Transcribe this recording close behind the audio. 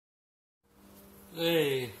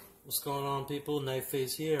Hey, what's going on, people?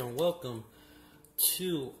 Nightface here, and welcome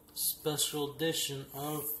to special edition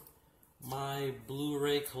of my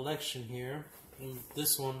Blu-ray collection here. And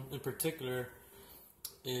this one in particular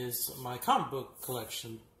is my comic book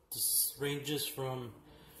collection. This ranges from,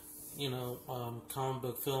 comic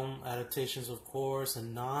book film adaptations, of course,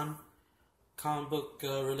 and non-comic book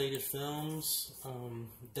related films.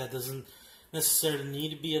 That doesn't necessarily need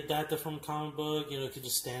to be adapted from a comic book. It could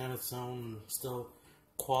just stand on its own and still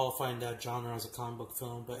qualify in that genre as a comic book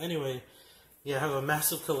film. But anyway, yeah, I have a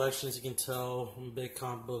massive collection, as you can tell. I'm a big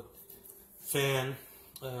comic book fan,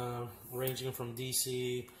 ranging from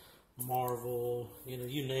DC, Marvel,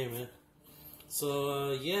 you name it.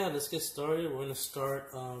 So, yeah, let's get started. We're going to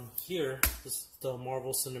start here. This is the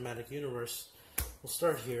Marvel Cinematic Universe. We'll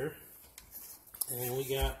start here. And we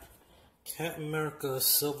got Captain America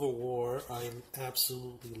Civil War. I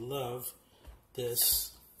absolutely love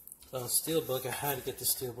this steelbook. I had to get the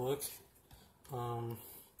steelbook. I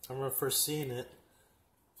remember first seeing it,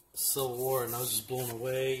 Civil War, and I was just blown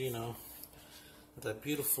away, that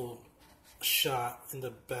beautiful shot in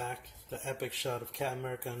the back, the epic shot of Captain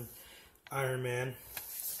America and Iron Man.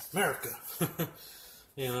 America!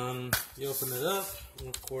 And you open it up,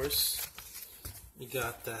 and of course, you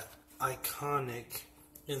got that iconic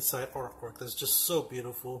inside artwork that's just so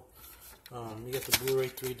beautiful. You get the Blu-ray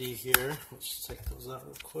 3D here. Let's check those out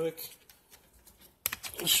real quick.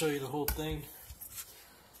 I'll show you the whole thing.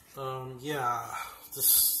 Yeah,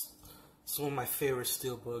 this is one of my favorite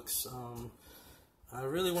steelbooks. I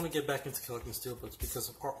really want to get back into collecting steelbooks because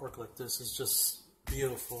of artwork like this. It's just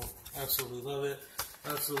beautiful. Absolutely love it.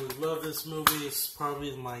 Absolutely love this movie. It's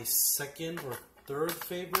probably my second or third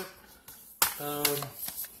favorite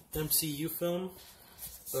MCU film.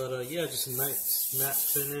 But yeah, just a nice matte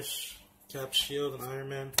finish, Cap, Shield, and Iron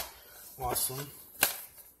Man. Awesome.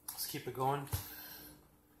 Let's keep it going.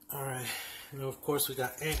 Alright, and of course we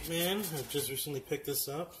got Ant-Man. I just recently picked this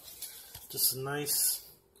up. Just a nice,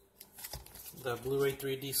 that Blu-ray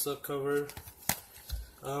 3D slipcover.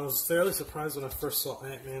 I was fairly surprised when I first saw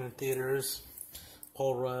Ant-Man in theaters.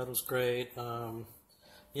 Paul Rudd was great.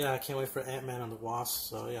 Yeah, I can't wait for Ant-Man and the Wasp.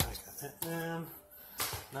 So yeah, I got Ant-Man.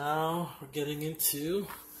 Now we're getting into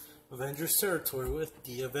Avengers territory with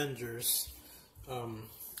the Avengers.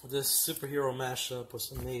 This superhero mashup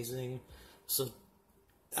was amazing. So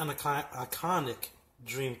an iconic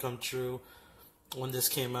dream come true when this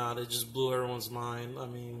came out. It just blew everyone's mind. I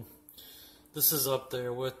mean, this is up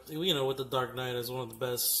there with with The Dark Knight as one of the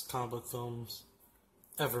best comic book films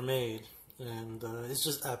ever made, and it's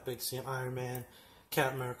just epic seeing Iron Man,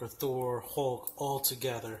 Captain America, Thor, Hulk all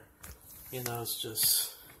together. It's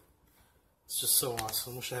just so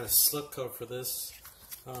awesome. Wish I had a slipcover for this.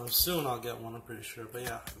 Soon I'll get one, I'm pretty sure. But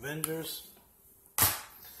yeah, Avengers.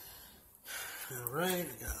 Alright,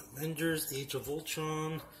 we got Avengers, Age of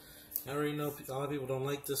Ultron. I already know a lot of people don't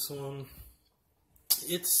like this one.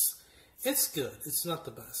 It's good. It's not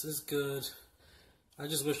the best. It's good. I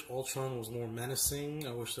just wish Ultron was more menacing.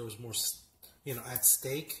 I wish there was more, at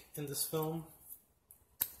stake in this film.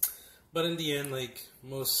 But in the end, like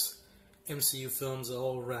most MCU films, it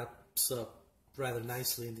all wraps up rather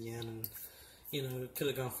nicely in the end, and it could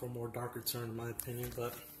have gone for a more darker turn in my opinion,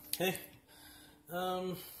 but hey,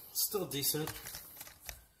 still decent.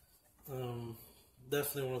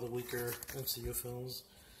 Definitely one of the weaker MCU films,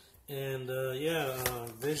 and yeah,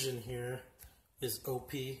 Vision here is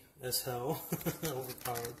OP as hell,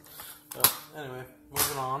 overpowered. But anyway,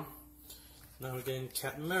 moving on. Now we're getting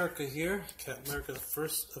Captain America here. Captain America, the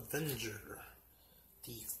first Avenger.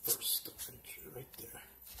 The first Avenger, right there.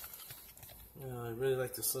 I really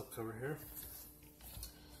like the slipcover here.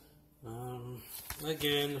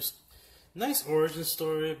 Again, nice origin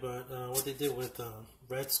story, but what they did with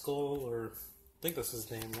Red Skull, or I think that's his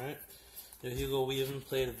name, right? Hugo Weaving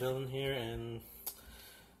played a villain here, and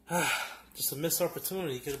just a missed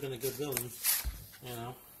opportunity. He could have been a good villain,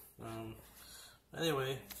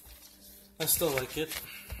 Anyway, I still like it.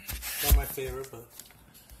 Not my favorite, but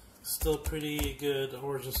still pretty good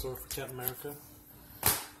origin story for Captain America.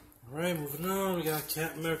 Alright, moving on. We got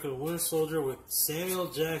Captain America the Winter Soldier with Samuel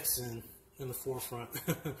Jackson in the forefront.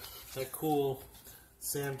 That cool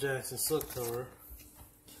Sam Jackson slipcover.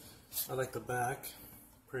 I like the back.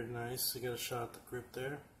 Pretty nice. You got a shot at the grip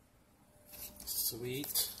there.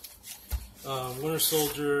 Sweet. Winter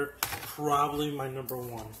Soldier, probably my number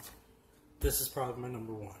one. This is probably my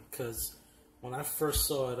number one, because when I first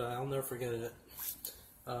saw it, I'll never forget it.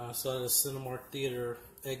 I saw it at a Cinemark Theater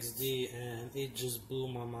XD, and it just blew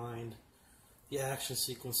my mind. The action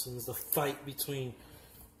sequences, the fight between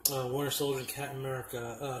Winter Soldier and Captain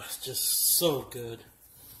America, just so good.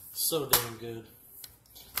 So damn good.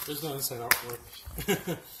 There's no inside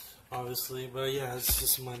artwork, obviously, but yeah, it's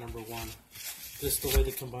just my number one. Just the way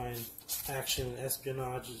they combine action and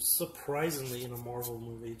espionage, surprisingly in a Marvel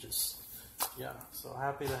movie, just yeah. So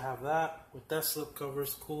happy to have that with that slipcover,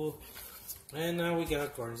 it's cool. And now we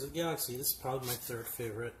got Guardians of the Galaxy. This is probably my third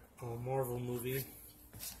favorite Marvel movie.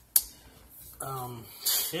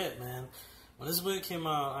 Shit, man. When this movie came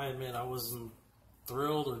out, I admit I wasn't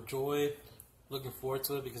thrilled or joyed, looking forward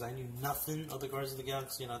to it because I knew nothing of the Guardians of the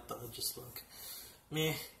Galaxy, and I thought it just look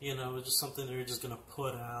meh, you know, it's just something they're just gonna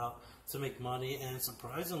put out to make money. And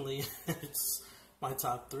surprisingly, it's my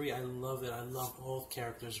top three. I love it. I love all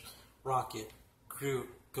characters: Rocket, Groot,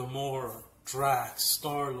 Gamora, Drax,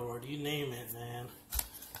 Star-Lord, you name it, man.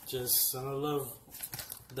 Just, and I love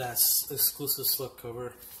that exclusive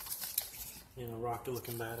slipcover. You know, Rocket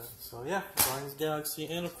looking badass. So yeah, Guardians of the Galaxy,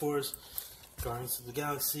 and of course, Guardians of the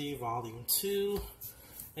Galaxy Volume 2.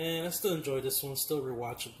 And I still enjoy this one, still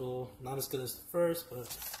rewatchable. Not as good as the first, but,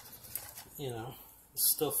 you know, it's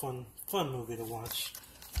still fun movie to watch.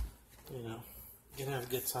 You know, you can have a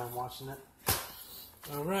good time watching it.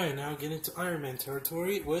 Alright, now get into Iron Man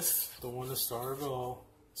territory with the one that started it all.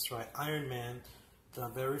 That's right, Iron Man, the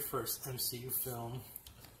very first MCU film.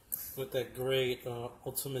 With that great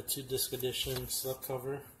Ultimate 2-disc edition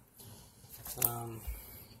slipcover.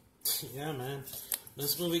 Yeah, man.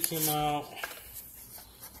 This movie came out,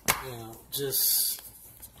 you know, just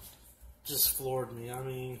floored me. I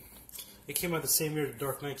mean, it came out the same year The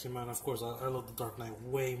Dark Knight came out. Of course, I love The Dark Knight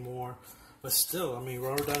way more. But still, I mean,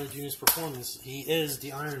 Robert Downey Jr.'s performance, he is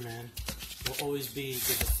the Iron Man. Will always be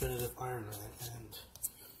the definitive Iron Man. And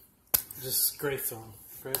just great film.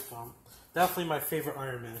 Great film. Definitely my favorite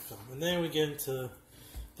Iron Man film. And then we get into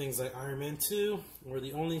things like Iron Man 2, where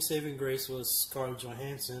the only saving grace was Scarlett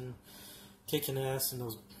Johansson kicking ass in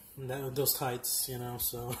those tights, you know.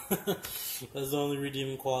 So that's the only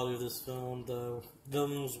redeeming quality of this film. The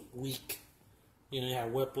villain was weak. You know, you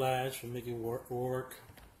had Whiplash from Mickey Rourke,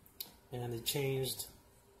 and they changed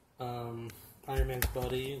Iron Man's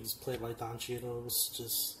buddy. It was played by Don Cheadle. It was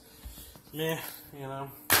just meh, you know.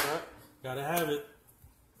 But gotta have it.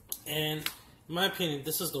 And in my opinion,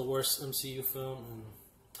 this is the worst MCU film, and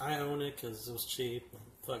I own it because it was cheap.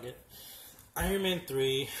 Fuck it. Iron Man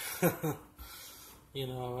 3, you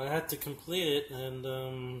know, I had to complete it,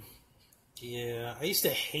 and yeah, I used to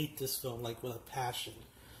hate this film, like, with a passion.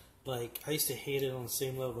 Like, I used to hate it on the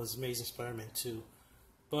same level as Amazing Spider-Man 2.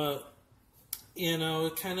 But, you know,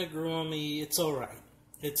 it kind of grew on me. It's alright.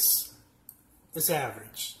 It's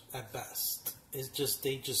average, at best. It's just,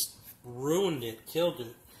 they just ruined it, killed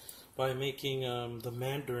it, by making the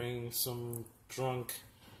Mandarin some drunk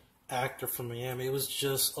actor from Miami. It was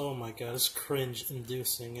just, oh my god, it's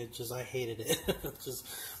cringe-inducing. It just, I hated it. Just,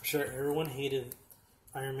 I'm sure everyone hated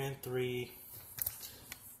Iron Man 3,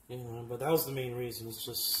 you know, but that was the main reason. It's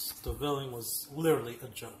just, the villain was literally a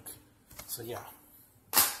joke. So yeah.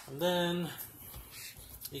 And then,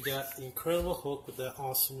 you got the Incredible Hulk with that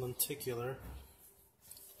awesome lenticular,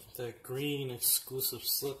 that green exclusive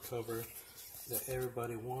slipcover that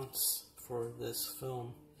everybody wants for this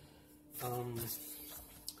film.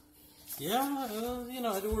 Yeah, you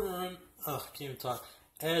know,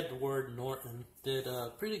 Edward Norton did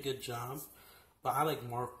a pretty good job, but I like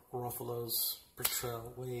Mark Ruffalo's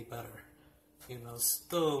portrayal way better. You know,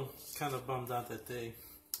 still kind of bummed out that they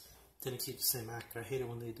didn't keep the same actor. I hate it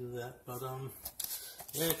when they do that, but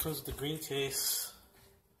yeah, it comes with the green case.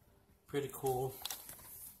 Pretty cool.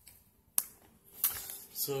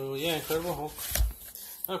 So yeah, Incredible Hulk.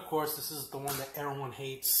 And of course, this is the one that everyone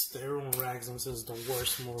hates, that everyone rags on, says is the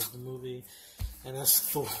worst more of the movie, and that's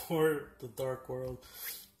Thor: The Dark World.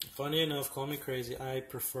 Funny enough, call me crazy, I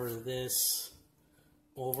prefer this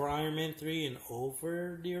over Iron Man 3 and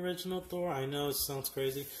over the original Thor. I know it sounds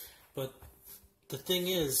crazy, but the thing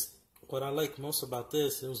is, what I like most about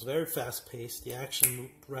this, it was very fast-paced, the action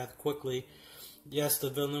moved rather quickly. Yes,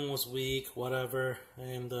 the villain was weak, whatever,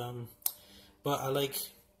 and but I like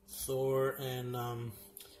Thor and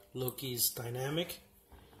Loki's dynamic.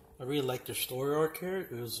 I really like their story arc here.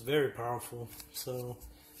 It was very powerful. So,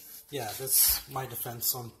 yeah, that's my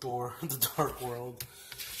defense on Thor: The Dark World.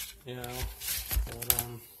 You know, but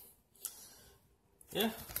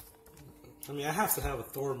yeah. I mean, I have to have a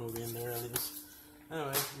Thor movie in there at least.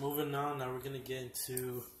 Anyway, moving on. Now we're gonna get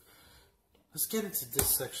into. Let's get into this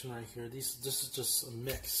section right here. This is just a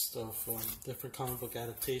mix of different comic book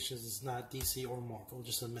adaptations. It's not DC or Marvel,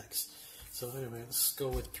 just a mix. So anyway, let's go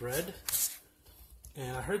with Dredd.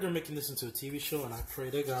 And I heard they're making this into a TV show, and I pray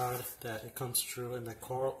to God that it comes true and that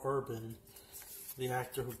Carl Urban, the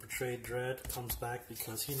actor who portrayed Dredd, comes back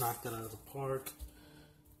because he knocked it out of the park.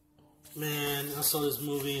 Man, I saw this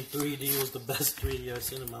movie in 3D. It was the best 3D I've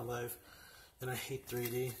seen in my life. And I hate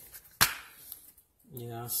 3D.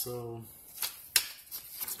 Yeah, so...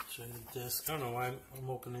 show you the disc. I don't know why I'm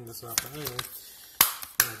opening this up. But anyway,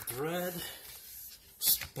 Dredd.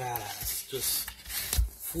 Just badass. Just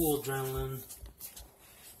full adrenaline.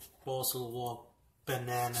 Balls to the wall.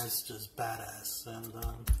 Bananas. Just badass. And,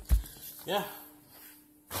 yeah.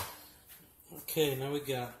 Okay, now we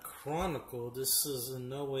got Chronicle. This is in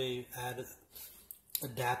no way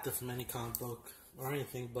adapted from any comic book or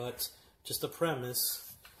anything, but just a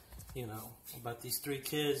premise, you know, about these three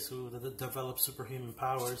kids who develop superhuman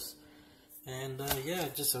powers. And yeah,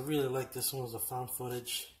 I really like this one. It was a found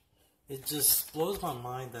footage. It just blows my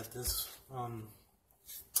mind that this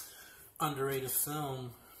underrated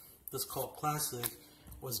film, this cult classic,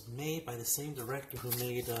 was made by the same director who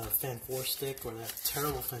made Fan4stick or that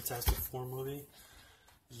terrible Fantastic Four movie.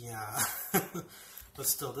 Yeah. But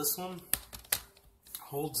still, this one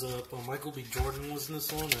holds up. Michael B. Jordan was in this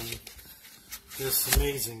one, and it's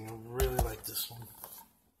amazing. I really like this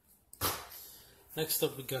one. Next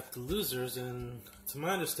up, we got The Losers, and to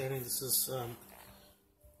my understanding, this is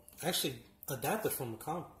actually adapted from a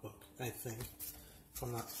comic book, I think, if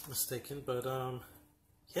I'm not mistaken. But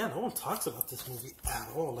yeah, no one talks about this movie at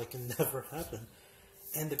all, like it never happened.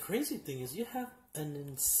 And the crazy thing is, you have an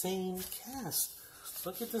insane cast.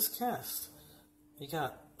 Look at this cast. You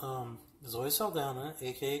got Zoe Saldana,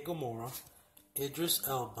 aka Gamora, Idris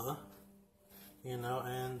Elba, you know,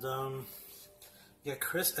 and you got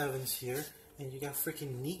Chris Evans here, and you got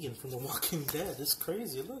freaking Negan from The Walking Dead. It's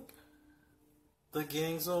crazy. Look, the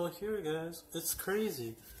gang's all here, guys. It's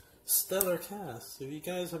crazy. Stellar cast. If you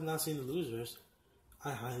guys have not seen The Losers,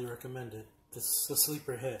 I highly recommend it. It's a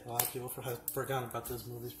sleeper hit. A lot of people have forgotten about this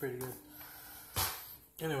movie. It's pretty good.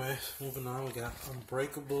 Anyway, moving on, we got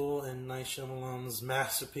Unbreakable and Night Shyamalan's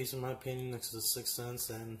masterpiece, in my opinion, next to The Sixth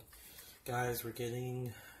Sense. And guys, we're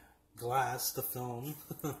getting Glass, the film.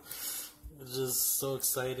 It's just so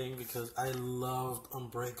exciting because I loved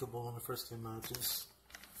Unbreakable when it first came out. Just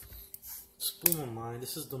blew my mind.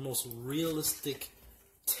 This is the most realistic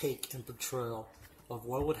take and portrayal of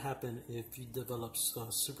what would happen if you develop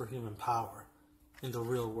superhuman power in the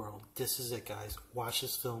real world. This is it, guys. Watch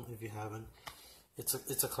this film if you haven't.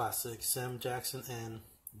 It's a classic. Sam Jackson and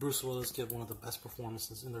Bruce Willis give one of the best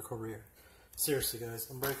performances in their career. Seriously, guys.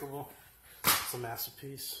 Unbreakable. It's a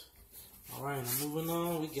masterpiece. Alright, now moving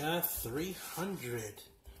on, we got 300.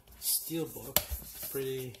 Steelbook.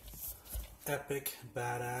 Pretty epic,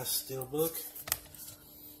 badass steelbook.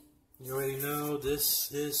 You already know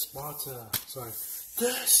this is Sparta. Sorry.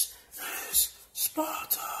 This is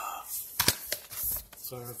Sparta.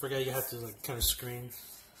 Sorry, I forgot you have to like kind of scream.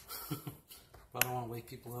 I don't want to wake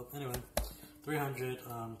people up. Anyway, 300,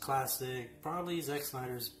 classic. Probably Zack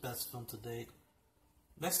Snyder's best film to date.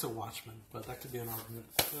 Next to Watchmen, but that could be an argument.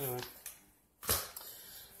 Anyway.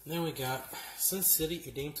 Then we got Sin City,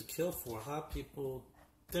 A Dame to Kill For. A lot of people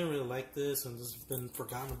didn't really like this and this has been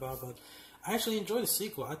forgotten about, but I actually enjoyed the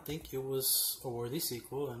sequel. I think it was a worthy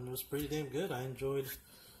sequel and it was pretty damn good. I enjoyed,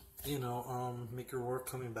 you know, Mickey Rourke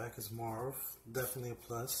coming back as Marv. Definitely a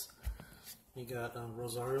plus. You got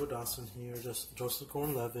Rosario Dawson here, just Joseph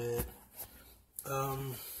Gordon-Levitt.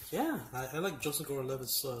 Yeah, I like Joseph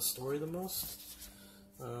Gordon-Levitt's story the most.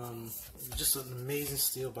 Just an amazing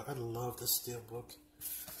steelbook. I love this steelbook.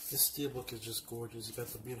 This steelbook is just gorgeous. You got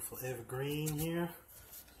the beautiful Eva Green here,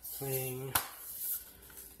 playing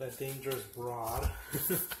that dangerous broad.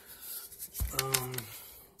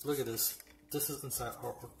 Look at this. This is inside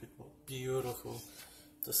artwork, people. Beautiful.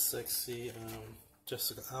 The sexy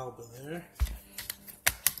Jessica Alba there.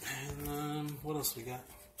 And what else we got?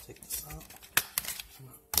 Take this out.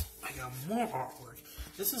 I got more artwork.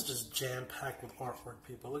 This is just jam-packed with artwork,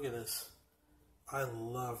 people. Look at this. I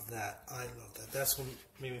love that. I love that. That's what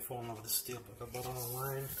made me fall in love with the steelbook. I bought it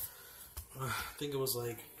online. I think it was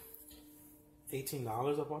like $18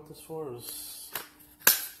 I bought this for. It was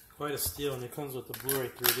quite a steal, and it comes with the Blu-ray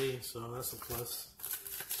 3D, so that's a plus.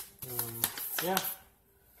 Yeah.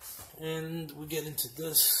 And we get into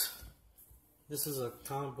this. This is a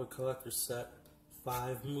comic book collector set.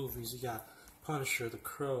 5 movies. You got Punisher, The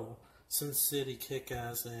Crow, Sin City,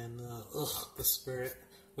 Kick-Ass, and The Spirit,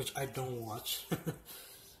 which I don't watch.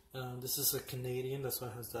 This is a Canadian, that's why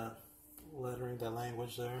it has that lettering, that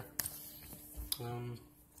language there.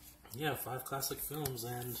 Yeah, 5 classic films,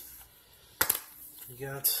 and you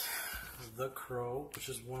got The Crow, which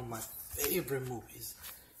is one of my favorite movies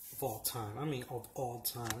of all time. I mean, of all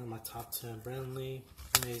time, in my top 10. Brandon Lee,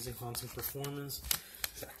 amazing haunting performance.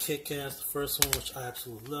 Got Kick-Ass, the first one, which I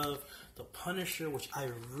absolutely love. The Punisher, which I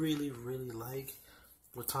really, really like.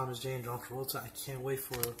 with Thomas Jane and John Travolta. I can't wait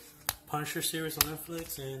for Punisher series on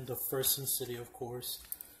Netflix and the first Sin City, of course.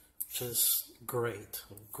 Just great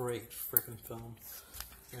freaking film.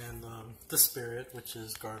 And The Spirit, which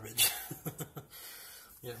is garbage.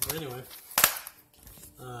 Yeah, but anyway,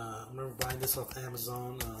 I remember buying this off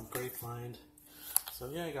Amazon. Great find. So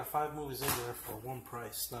yeah, you got 5 movies in there for one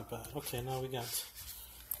price. Not bad. Okay, now we got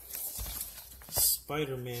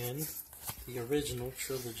Spider-Man, the original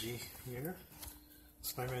trilogy here.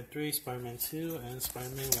 Spider-Man 3, Spider-Man 2, and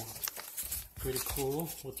Spider-Man 1. Pretty cool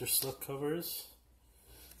with their slipcovers.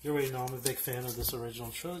 You already know I'm a big fan of this original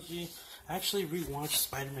trilogy. I actually rewatched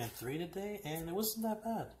Spider-Man 3 today, and it wasn't that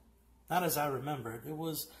bad. Not as I remembered.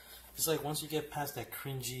 It's like once you get past that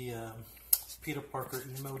cringy Peter Parker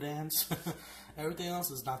emo dance, everything else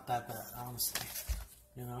is not that bad, honestly.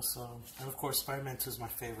 You know, so, and of course Spider-Man 2 is my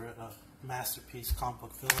favorite masterpiece comic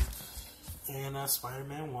book film. And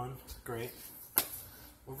Spider-Man 1, great.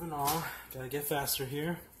 Moving on, gotta get faster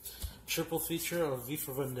here. Triple feature of V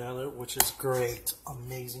for Vendetta, which is great,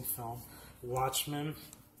 amazing film. Watchmen,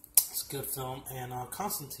 it's a good film, and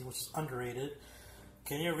Constantine, which is underrated.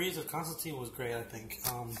 Keanu Reeves of Constantine was great, I think.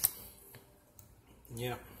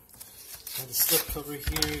 Yeah. Got the slipcover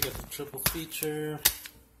here, you got the triple feature,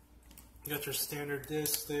 you got your standard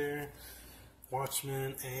disc there,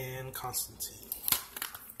 Watchmen and Constantine.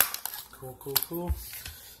 Cool.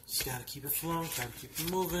 Just gotta keep it flowing, gotta keep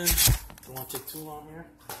it moving. Don't want to take too long here.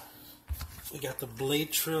 We got the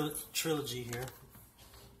Blade trilogy here.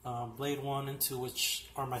 Blade 1 and 2, which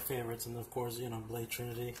are my favorites, and of course, you know, Blade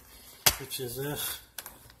Trinity, which is,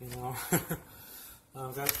 you know,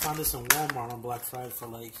 found this in Walmart on Black Friday for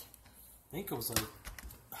like, I think it was like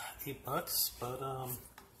 $8, but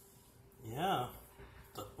yeah,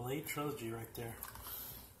 the Blade trilogy right there.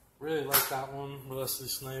 Really like that one, Wesley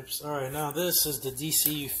Snipes. Alright, now this is the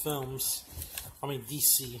DCU films. I mean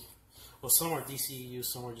DC. Well, some are DCU,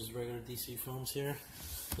 some are just regular DC films here.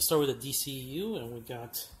 Let's start with the DCU, and we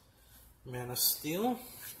got Man of Steel,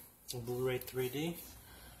 Blu-ray 3D.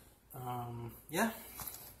 Yeah,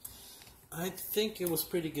 I think it was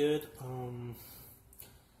pretty good.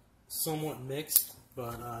 Somewhat mixed,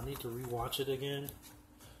 but I need to rewatch it again.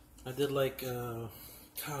 I did like, God,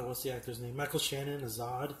 what's the actor's name? Michael Shannon,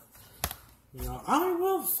 Zod. You know, I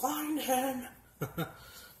will find him.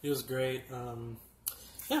 He was great.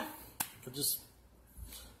 Yeah, I just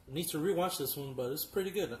need to rewatch this one, but it's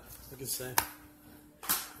pretty good, I can say.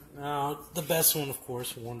 Now, the best one, of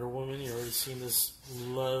course, Wonder Woman. You already seen this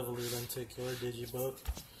lovely lenticular digibook.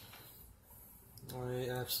 I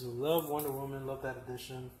absolutely love Wonder Woman. Love that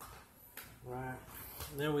edition. Right.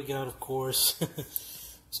 Then we got, of course,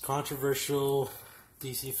 this controversial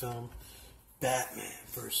DC film, Batman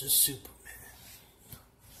vs. Superman.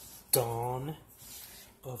 Dawn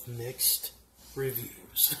of mixed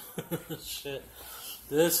reviews. Shit.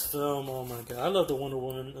 This film, oh my god. I love the Wonder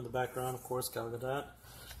Woman in the background, of course, Gal Gadot.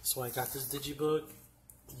 So I got this digibook.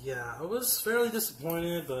 Yeah, I was fairly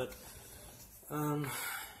disappointed, but,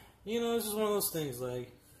 you know, it's just one of those things,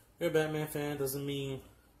 like, you're a Batman fan, doesn't mean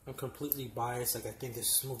I'm completely biased, like, I think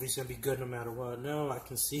this movie's gonna be good no matter what. No, I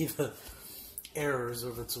can see the errors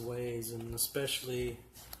of its ways, and especially,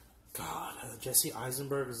 God, Jesse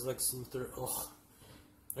Eisenberg as Lex Luthor, ugh.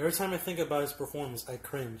 Every time I think about his performance, I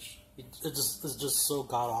cringe. It's just so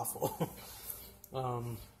god-awful.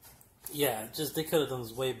 Yeah, just they could have done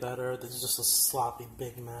this way better. This is just a sloppy,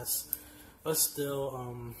 big mess. But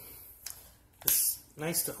still, it's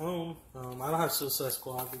nice to own. I don't have Suicide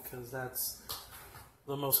Squad because that's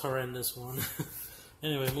the most horrendous one.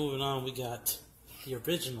 Anyway, moving on, we got the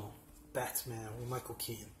original Batman with Michael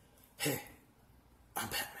Keaton. Hey, I'm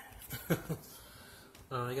Batman.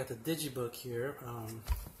 I got the digibook here.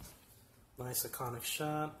 Nice iconic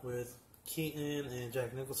shot with Keaton and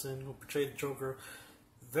Jack Nicholson, who portrayed the Joker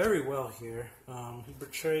very well here. He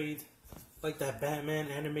portrayed like that Batman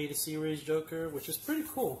animated series Joker, which is pretty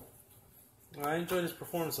cool. I enjoyed his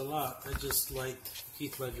performance a lot. I just liked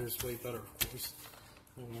Heath Ledger's way better, of course.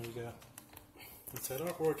 And then we got that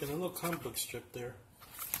artwork and a little comic book strip there.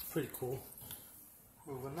 It's pretty cool.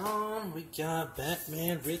 Moving on, we got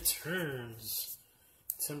Batman Returns,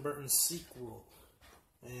 Tim Burton's sequel.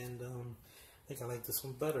 And I think I like this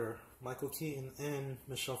one better. Michael Keaton and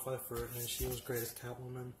Michelle Pfeiffer, and she was great as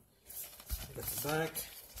Catwoman. I got the back.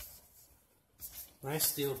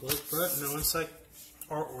 Nice steelbook, but no inside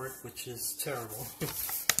artwork, which is terrible.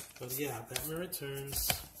 But yeah, Batman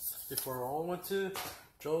Returns. Before it all went to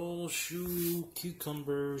Joel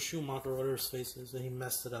Schumacher, whatever his face is, and he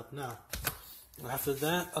messed it up now. After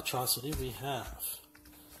that atrocity, we have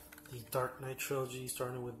the Dark Knight trilogy,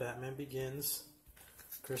 starting with Batman Begins,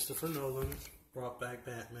 Christopher Nolan, brought back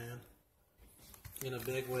Batman in a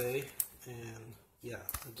big way, and yeah,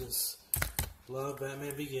 I just love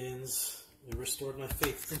Batman Begins. It restored my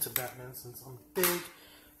faith into Batman since I'm a big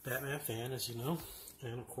Batman fan, as you know,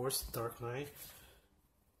 and of course, Dark Knight.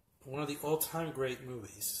 One of the all-time great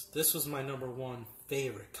movies. This was my #1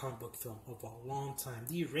 favorite comic book film of a long time.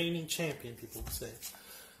 The reigning champion, people would say.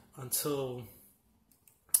 Until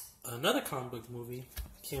another comic book movie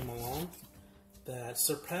came along that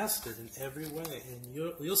surpassed it in every way. And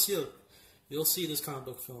you'll see this comic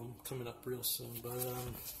book film coming up real soon. But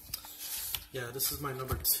yeah, this is my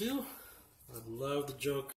 #2. I love the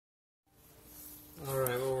Joker.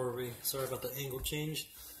 Alright, where were we? Sorry about the angle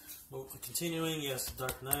change. Well, continuing, yes,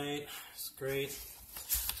 Dark Knight, it's great.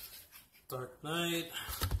 Dark Knight,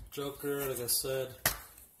 Joker, like I said,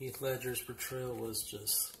 Heath Ledger's portrayal was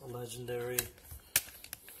just legendary.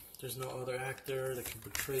 There's no other actor that can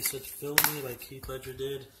portray such villainy like Heath Ledger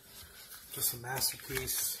did. Just a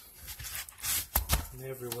masterpiece in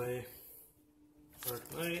every way.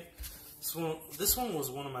 Dark Knight. This one was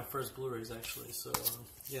one of my first Blu-rays, actually, so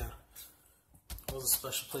yeah, it was a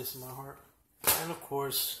special place in my heart. And of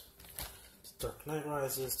course, Dark Knight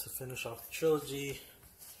Rises to finish off the trilogy.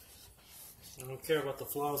 I don't care about the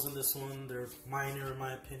flaws in this one. They're minor in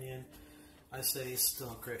my opinion. I say it's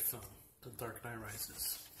still a great film, The Dark Knight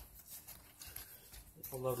Rises.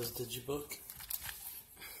 I love this digibook.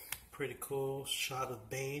 Pretty cool shot of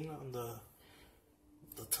Bane on the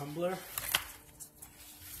tumbler.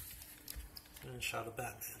 And a shot of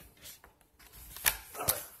Batman.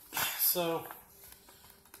 Alright, so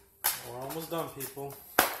we're almost done, people.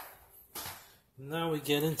 Now we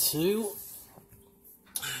get into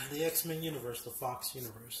the X-Men universe, the Fox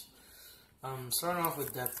universe. Starting off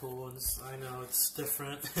with Deadpool, and I know it's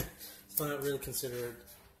different. It's not really considered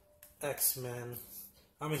X-Men.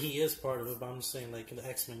 I mean, he is part of it, but I'm just saying, like, in the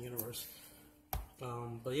X-Men universe.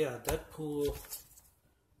 But yeah, Deadpool,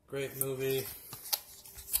 great movie.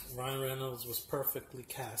 Ryan Reynolds was perfectly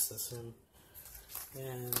cast as him.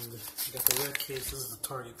 And you got the red case. This is the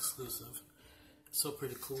Target exclusive. So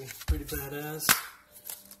pretty cool, pretty badass.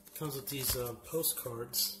 Comes with these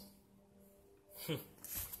postcards.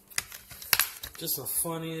 Just a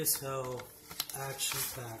funny as hell,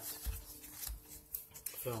 action-packed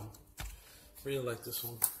film. Really like this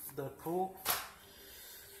one. Deadpool.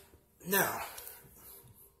 Now,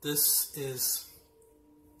 this is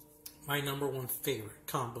my #1 favorite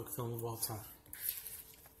comic book film of all time.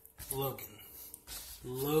 Logan.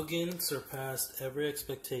 Logan surpassed every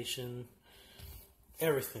expectation.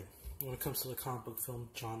 Everything when it comes to the comic book film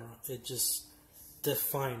genre. It just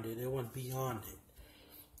defined it. It went beyond it.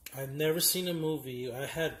 I've never seen a movie. I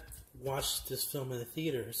had watched this film in the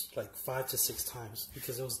theaters like 5 to 6 times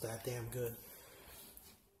because it was that damn good.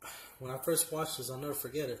 When I first watched this, I'll never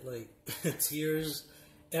forget it. Like, tears,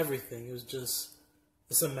 everything. It was just,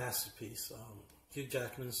 it's a masterpiece. Hugh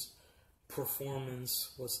Jackman's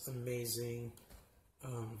performance was amazing.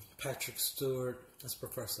 Patrick Stewart as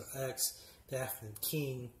Professor X. Daphne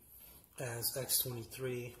King as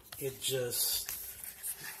X-23. It just,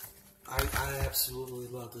 I absolutely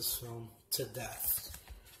love this film to death.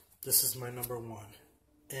 This is my #1.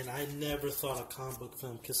 And I never thought a comic book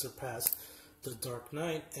film could surpass The Dark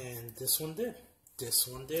Knight, and this one did. This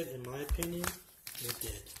one did, in my opinion, it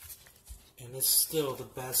did. And it's still the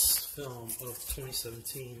best film of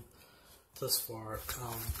 2017 thus far.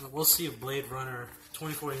 We'll see if Blade Runner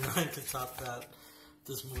 2049 can top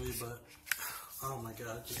this movie, but oh my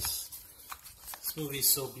god, this movie is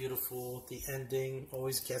so beautiful. The ending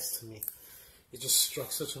always gets to me. It just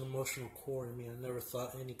struck such an emotional chord in me. I never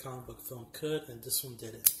thought any comic book film could, and this one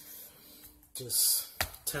did it. Just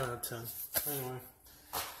 10 out of 10. Anyway.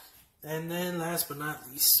 And then last but not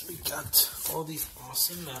least, we got all these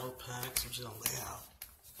awesome metal packs. I'm just gonna lay out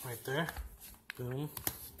right there. Boom.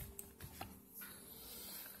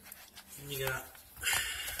 And you got,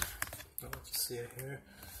 I don't know if you see it here.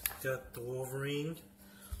 Got the Wolverine.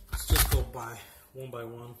 Let's just go by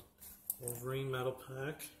one. Wolverine metal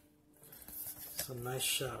pack. It's a nice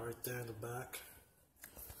shot right there in the back.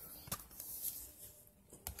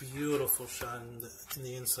 Beautiful shot in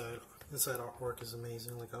the inside. Inside artwork is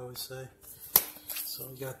amazing, like I always say. So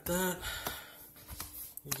we got that.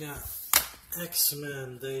 We got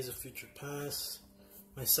X-Men Days of Future Past.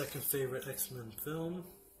 My second favorite X-Men film.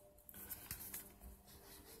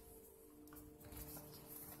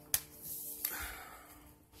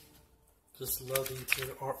 Just love the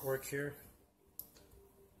interior artwork here.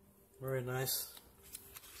 Very nice.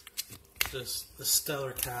 Just a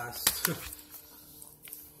stellar cast.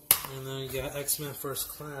 And then you got X-Men First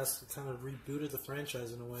Class. It kind of rebooted the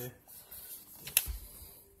franchise in a way.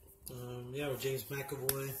 Yeah, with James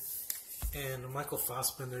McAvoy and Michael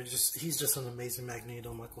Fassbender. He's just an amazing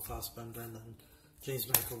Magneto, Michael Fassbender, and then James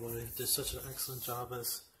McAvoy did such an excellent job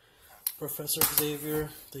as Professor Xavier,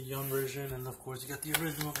 the young version, and of course you got the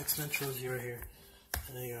original X-Men trilogy right here.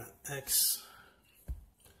 And you got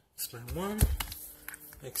X-Men 1,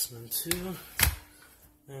 X-Men 2,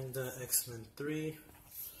 and X-Men 3.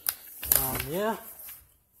 Yeah,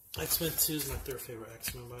 X-Men 2 is my third favorite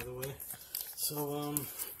X-Men, by the way. So,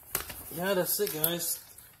 yeah, that's it, guys.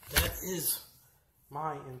 That is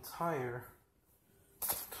my entire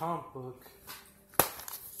comic book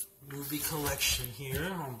movie collection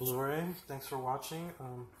here on Blu-ray. Thanks for watching.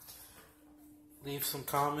 Leave some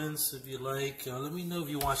comments if you like. Let me know if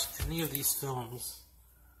you watched any of these films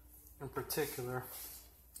in particular.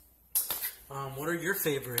 What are your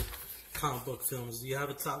favorite comic book films? Do you have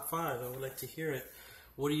a top 5? I would like to hear it.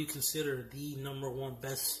 What do you consider the #1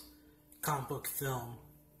 best comic book film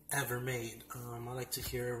ever made? I like to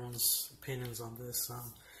hear everyone's opinions on this.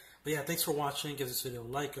 But yeah, thanks for watching. Give this video a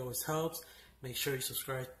like, it always helps. Make sure you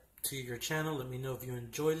subscribe to your channel. Let me know if you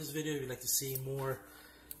enjoyed this video, if you'd like to see more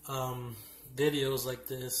videos like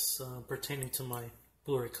this pertaining to my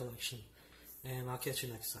Blu-ray collection. And I'll catch you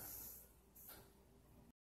next time.